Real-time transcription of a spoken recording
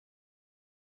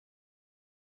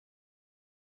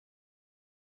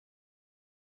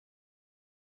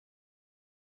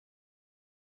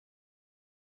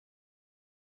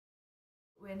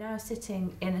We're now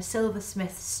sitting in a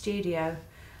silversmith studio,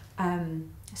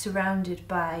 surrounded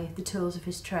by the tools of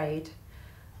his trade,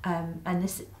 and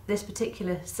this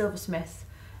particular silversmith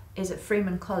is at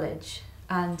Freeman College,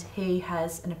 and he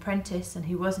has an apprentice, and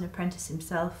he was an apprentice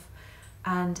himself,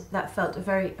 and that felt a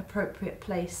very appropriate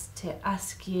place to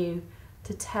ask you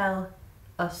to tell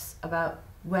us about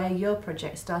where your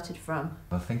project started from.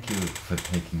 Well, thank you for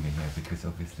taking me here, because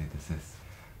obviously this is,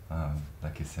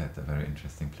 like you said, a very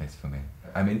interesting place for me.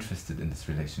 I'm interested in this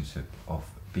relationship of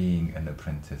being an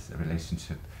apprentice, a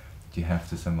relationship you have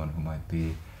to someone who might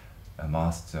be a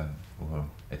master or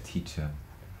a teacher,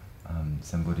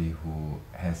 somebody who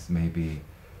has maybe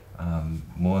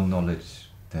more knowledge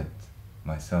than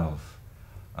myself,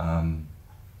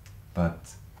 but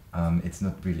it's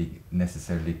not really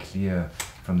necessarily clear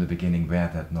from the beginning where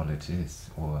that knowledge is,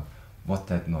 or what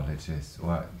that knowledge is,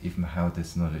 or even how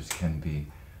this knowledge can be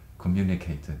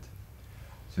communicated.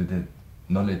 So the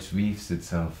knowledge weaves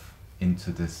itself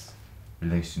into this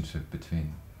relationship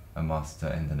between a master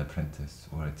and an apprentice,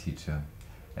 or a teacher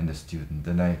and a student.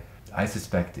 And I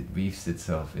suspect it weaves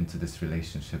itself into this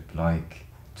relationship like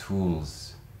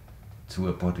tools to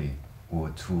a body,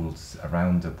 or tools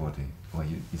around a body, or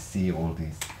you see all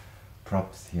these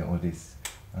props here, all these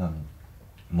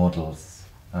models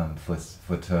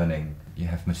for turning. You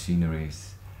have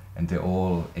machineries, and they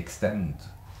all extend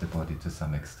the body to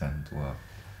some extent, or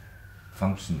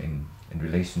function in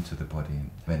relation to the body.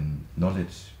 When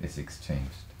knowledge is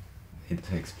exchanged, it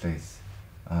takes place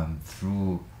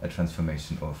through a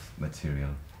transformation of material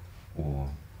or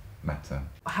matter.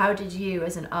 How did you,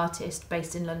 as an artist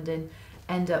based in London,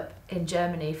 end up in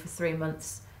Germany for 3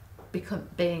 months,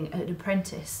 being an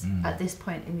apprentice at this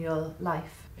point in your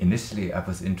life? Initially, I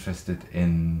was interested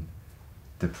in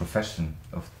the profession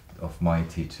of my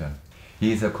teacher.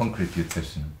 He is a concrete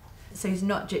beautician. So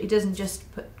he doesn't just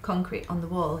put concrete on the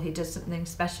wall, he does something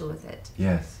special with it.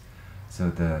 Yes.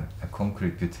 So a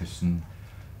concrete beautician,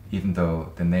 even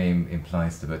though the name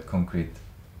implies the word concrete,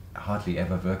 hardly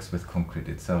ever works with concrete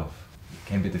itself. It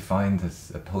can be defined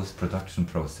as a post-production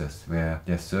process where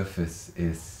their surface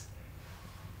is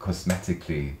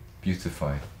cosmetically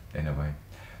beautified in a way.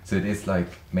 So it is like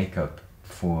makeup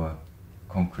for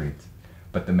concrete,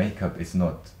 but the makeup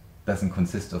doesn't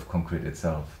consist of concrete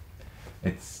itself.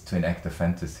 It's to enact a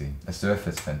fantasy, a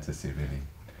surface fantasy really.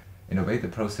 In a way, the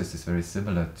process is very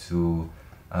similar to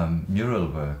mural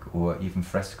work or even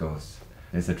frescoes.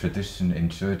 There's a tradition in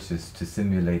churches to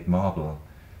simulate marble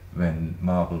when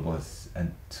marble was a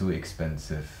too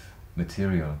expensive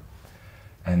material.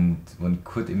 And one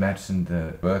could imagine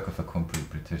the work of a concrete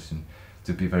beautician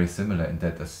to be very similar, in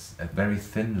that a very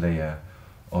thin layer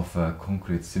of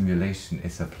concrete simulation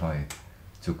is applied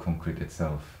to concrete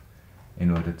itself in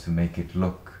order to make it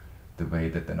look the way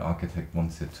that an architect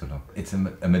wants it to look. It's a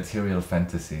material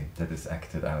fantasy that is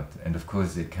acted out, and of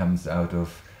course it comes out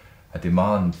of a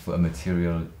demand for a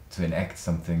material to enact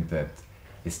something that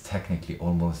is technically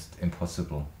almost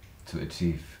impossible to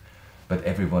achieve. But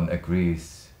everyone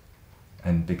agrees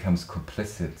and becomes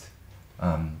complicit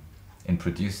in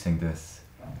producing this,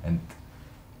 and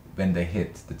when they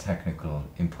hit the technical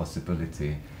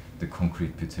impossibility, the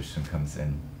concrete beautician comes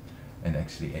in, and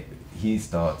actually he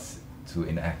starts to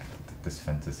enact this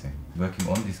fantasy. Working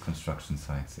on these construction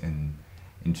sites in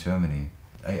Germany,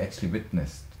 I actually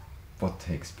witnessed what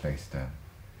takes place there,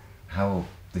 how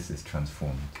this is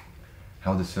transformed,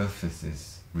 how the surface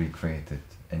is recreated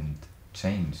and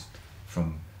changed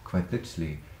from quite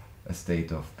literally a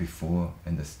state of before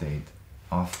and a state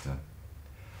after,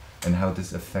 and how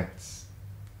this affects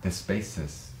the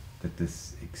spaces that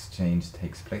this exchange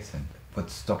takes place in. What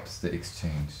stops the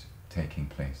exchange taking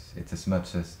place? It's as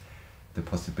much as the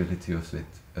possibility of it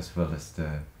as well as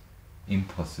the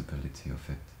impossibility of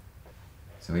it.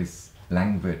 So is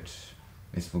language,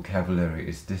 is vocabulary,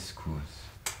 is discourse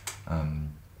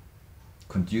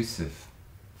conducive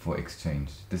for exchange?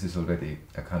 This is already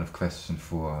a kind of question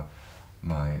for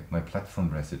my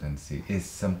platform residency. Is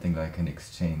something like an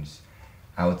exchange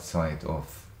outside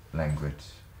of language?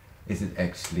 Is it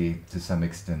actually to some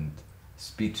extent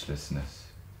speechlessness,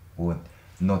 or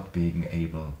not being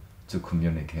able to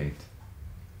communicate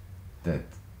that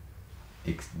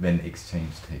when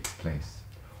exchange takes place?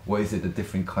 Or is it a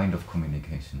different kind of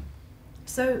communication?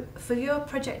 So for your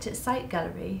project at Site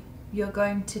Gallery, you're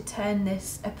going to turn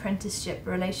this apprenticeship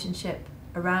relationship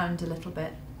around a little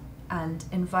bit and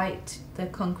invite the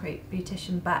concrete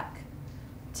beautician back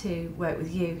to work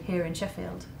with you here in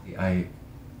Sheffield. I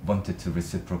wanted to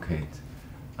reciprocate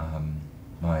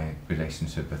my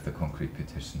relationship with the concrete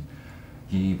beautician.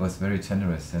 He was very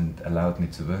generous and allowed me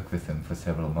to work with him for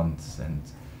several months, and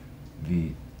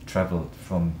we traveled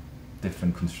from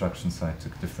different construction site to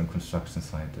different construction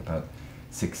site, about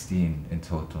 16 in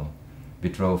total. We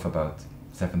drove about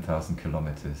 7,000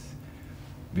 kilometers.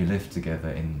 We lived together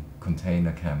in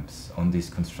container camps on these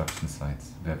construction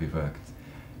sites where we worked.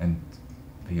 And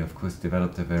we of course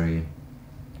developed a very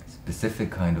specific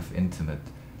kind of intimate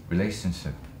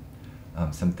relationship,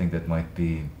 something that might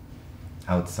be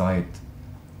outside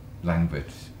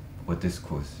language or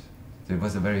discourse. There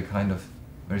was a very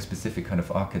specific kind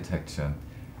of architecture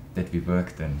that we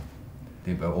worked in.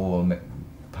 They were all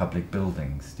public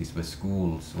buildings. These were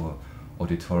schools or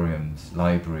auditoriums,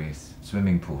 libraries,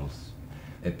 swimming pools.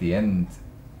 At the end,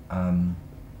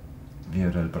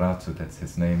 Viorel Brato, that's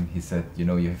his name, he said, you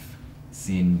know, you've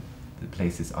seen the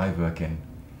places I work in,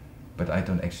 but I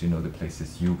don't actually know the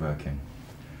places you work in.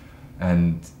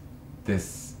 And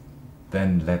this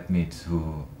then led me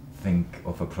to think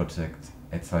of a project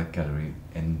at Site Gallery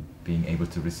and being able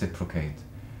to reciprocate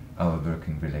our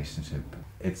working relationship.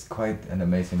 It's quite an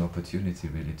amazing opportunity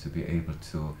really to be able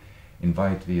to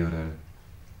invite Viorel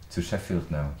to Sheffield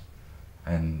now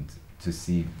and to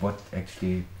see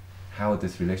how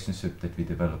this relationship that we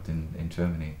developed in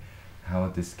Germany, how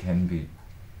this can be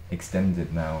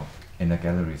extended now in a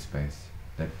gallery space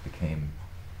that became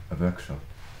a workshop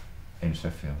in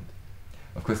Sheffield.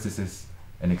 Of course this is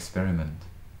an experiment,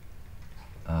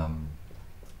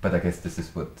 but I guess this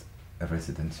is what a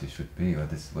residency should be, or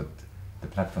this is what the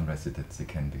platform residency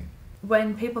can be.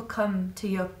 When people come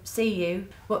to see you,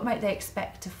 what might they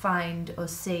expect to find or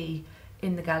see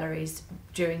in the galleries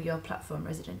during your platform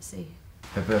residency?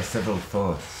 There were several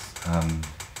thoughts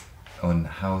on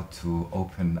how to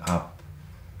open up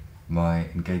my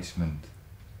engagement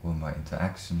or my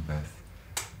interaction with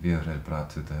Viorel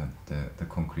Brato, the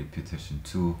concrete beautician,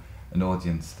 to an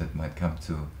audience that might come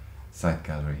to Site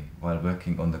Gallery. While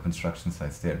working on the construction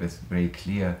sites there, it was very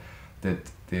clear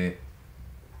that the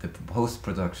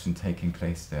post-production taking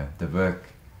place there, the work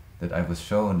that I was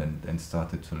shown and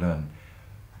started to learn,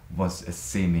 was a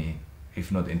semi,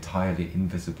 if not entirely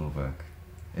invisible work.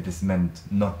 It is meant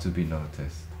not to be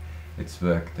noticed. It's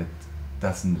work that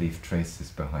doesn't leave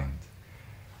traces behind.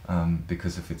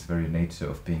 Because of its very nature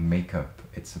of being makeup,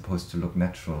 it's supposed to look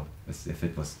natural, as if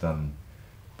it was done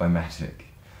by magic.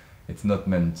 It's not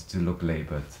meant to look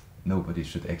labored. Nobody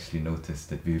should actually notice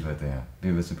that we were there.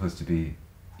 We were supposed to be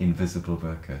invisible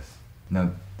workers.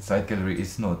 Now, Site Gallery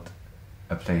is not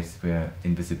a place where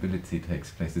invisibility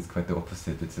takes place. It's quite the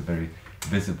opposite. It's a very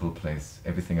visible place.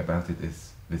 Everything about it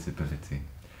is visibility.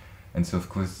 And so, of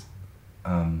course,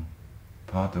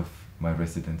 part of my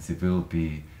residency will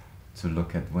be to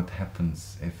look at what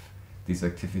happens if these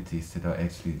activities that are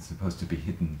actually supposed to be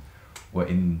hidden or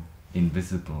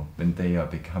invisible, when they are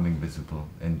becoming visible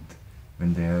and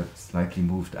when they are slightly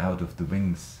moved out of the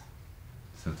wings,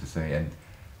 so to say, and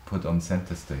put on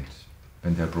center stage,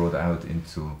 when they're brought out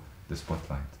into the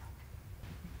spotlight.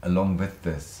 Along with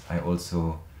this, I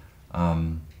also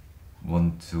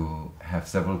want to have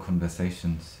several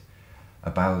conversations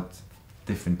about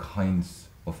different kinds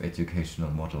of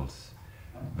educational models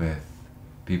with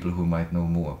people who might know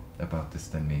more about this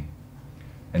than me.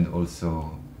 And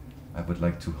also, I would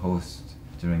like to host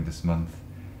during this month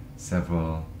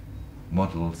several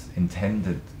models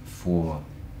intended for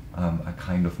a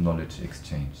kind of knowledge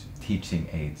exchange, teaching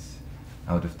aids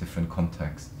out of different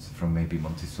contexts, from maybe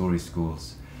Montessori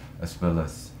schools, as well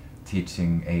as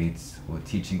teaching aids or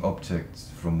teaching objects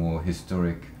from more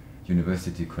historic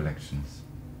university collections.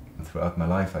 And throughout my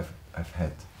life I've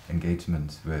had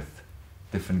engagements with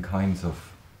different kinds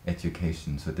of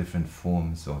education, so different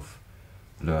forms of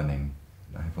learning.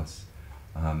 I was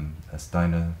a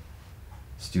Steiner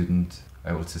student.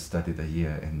 I also studied a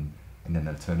year in an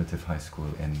alternative high school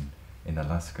in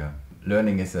Alaska.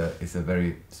 Learning is a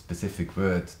very specific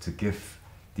word to give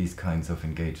these kinds of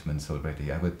engagements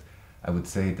already. I would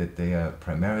say that they are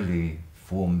primarily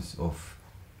forms of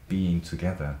being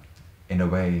together. In a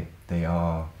way, they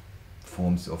are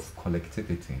forms of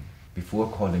collectivity. Before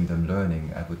calling them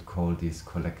learning, I would call these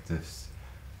collectives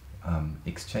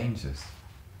exchanges.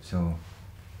 So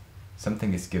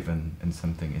something is given and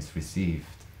something is received,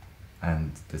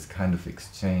 and this kind of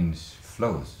exchange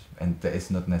flows, and there is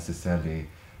not necessarily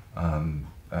an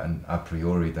a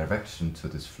priori direction to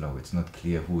this flow. It's not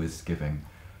clear who is giving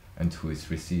and who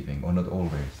is receiving, or not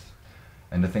always.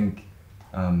 And I think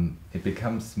it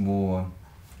becomes more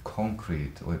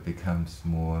concrete, or it becomes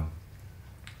more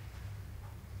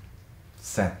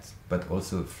set, but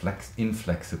also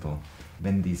inflexible,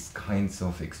 when these kinds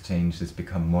of exchanges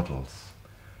become models,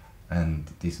 and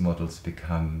these models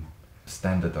become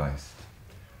standardized.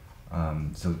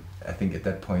 So I think at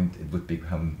that point it would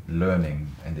become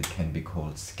learning, and it can be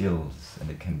called skills, and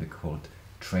it can be called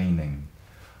training.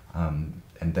 And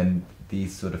then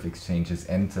these sort of exchanges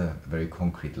enter a very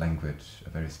concrete language, a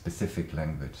very specific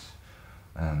language.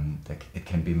 It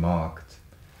can be marked,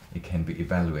 it can be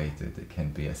evaluated, it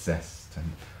can be assessed.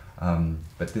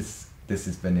 But this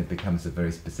is when it becomes a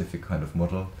very specific kind of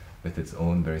model with its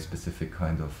own very specific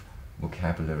kind of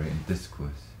vocabulary and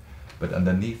discourse. But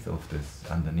underneath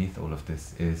all of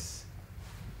this is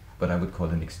what I would call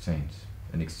an exchange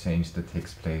that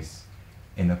takes place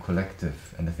in a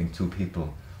collective, and I think two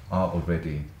people are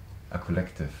already a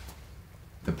collective.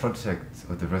 The project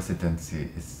or the residency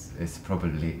is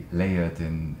probably layered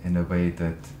in a way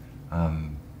that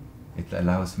it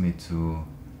allows me to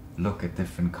look at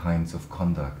different kinds of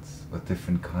conducts or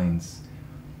different kinds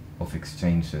of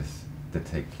exchanges that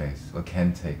take place or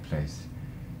can take place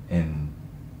in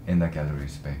a gallery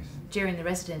space. During the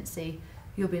residency,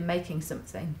 you'll be making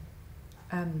something.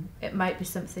 It might be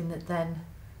something that then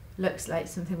looks like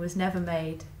something was never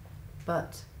made,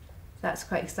 but that's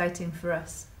quite exciting for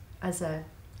us as a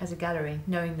gallery,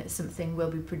 knowing that something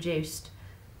will be produced,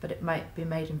 but it might be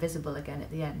made invisible again at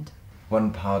the end.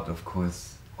 One part, of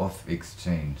course, of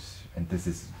exchange, and this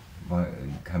is why,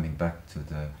 coming back to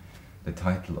the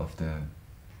title of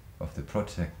the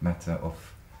project, Matter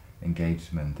of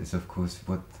Engagement, is of course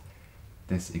what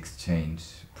this exchange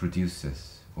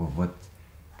produces, or what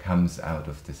comes out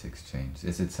of this exchange.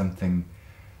 Is it something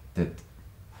that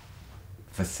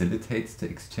facilitates the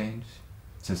exchange?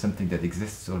 So something that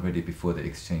exists already before the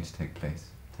exchange takes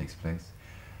place?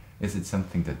 Is it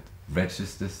something that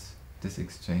registers this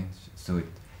exchange, so it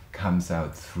comes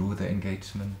out through the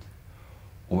engagement?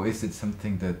 Or is it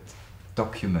something that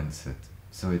documents it,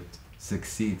 so it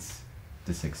succeeds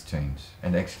this exchange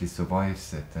and actually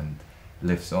survives it and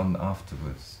lives on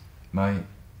afterwards? My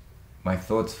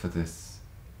thoughts for this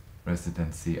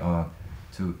residency are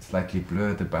to slightly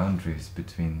blur the boundaries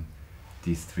between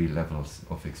these three levels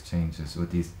of exchanges, or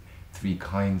these three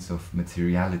kinds of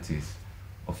materialities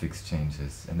of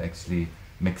exchanges, and actually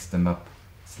mix them up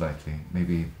slightly,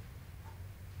 maybe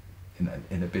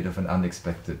in a bit of an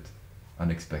unexpected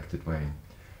way,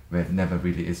 where it never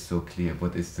really is so clear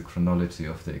what is the chronology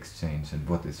of the exchange and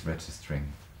what is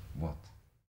registering what.